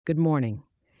Good morning.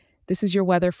 This is your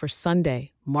weather for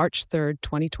Sunday, March 3rd,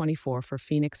 2024, for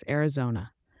Phoenix,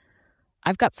 Arizona.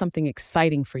 I've got something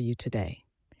exciting for you today.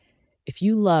 If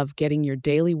you love getting your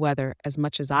daily weather as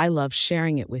much as I love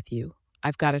sharing it with you,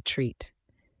 I've got a treat.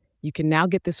 You can now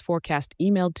get this forecast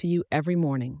emailed to you every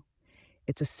morning.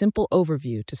 It's a simple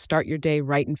overview to start your day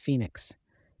right in Phoenix.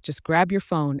 Just grab your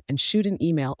phone and shoot an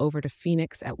email over to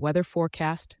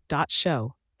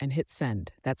phoenix@weatherforecast.show and hit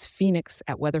send. That's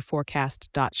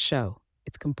phoenix@weatherforecast.show.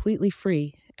 It's completely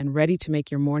free and ready to make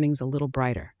your mornings a little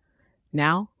brighter.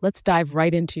 Now, let's dive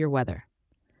right into your weather.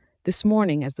 This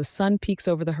morning, as the sun peeks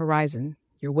over the horizon,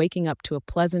 you're waking up to a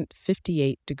pleasant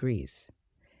 58 degrees.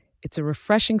 It's a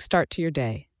refreshing start to your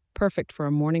day, perfect for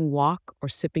a morning walk or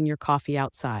sipping your coffee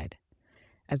outside.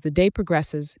 As the day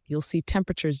progresses, you'll see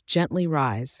temperatures gently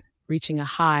rise, reaching a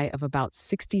high of about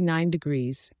 69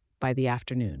 degrees by the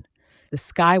afternoon. The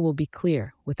sky will be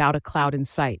clear, without a cloud in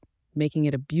sight, making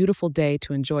it a beautiful day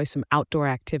to enjoy some outdoor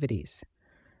activities.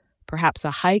 Perhaps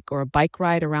a hike or a bike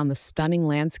ride around the stunning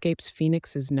landscapes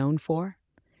Phoenix is known for.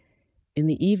 In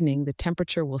the evening, the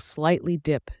temperature will slightly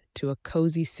dip to a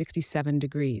cozy 67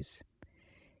 degrees.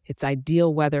 It's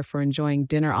ideal weather for enjoying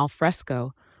dinner al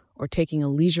fresco or taking a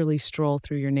leisurely stroll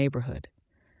through your neighborhood.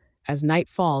 As night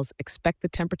falls, expect the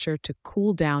temperature to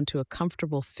cool down to a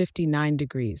comfortable 59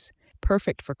 degrees,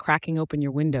 perfect for cracking open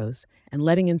your windows and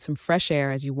letting in some fresh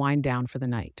air as you wind down for the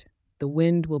night. The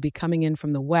wind will be coming in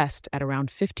from the west at around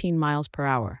 15 miles per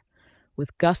hour,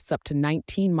 with gusts up to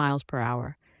 19 miles per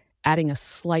hour, adding a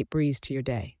slight breeze to your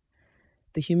day.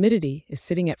 The humidity is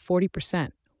sitting at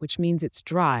 40%, which means it's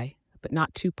dry, but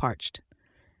not too parched.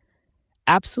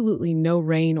 Absolutely no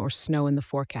rain or snow in the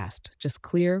forecast, just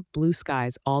clear, blue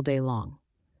skies all day long.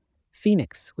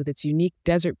 Phoenix, with its unique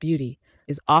desert beauty,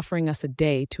 is offering us a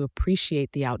day to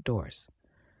appreciate the outdoors.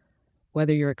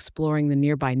 Whether you're exploring the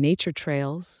nearby nature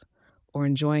trails or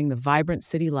enjoying the vibrant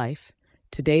city life,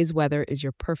 today's weather is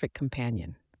your perfect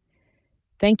companion.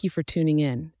 Thank you for tuning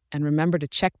in, and remember to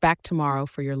check back tomorrow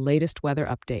for your latest weather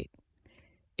update.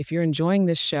 If you're enjoying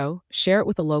this show, share it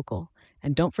with a local,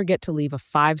 and don't forget to leave a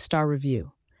 5-star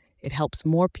review. It helps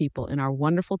more people in our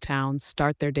wonderful town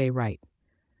start their day right.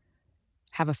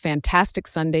 Have a fantastic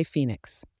Sunday, Phoenix.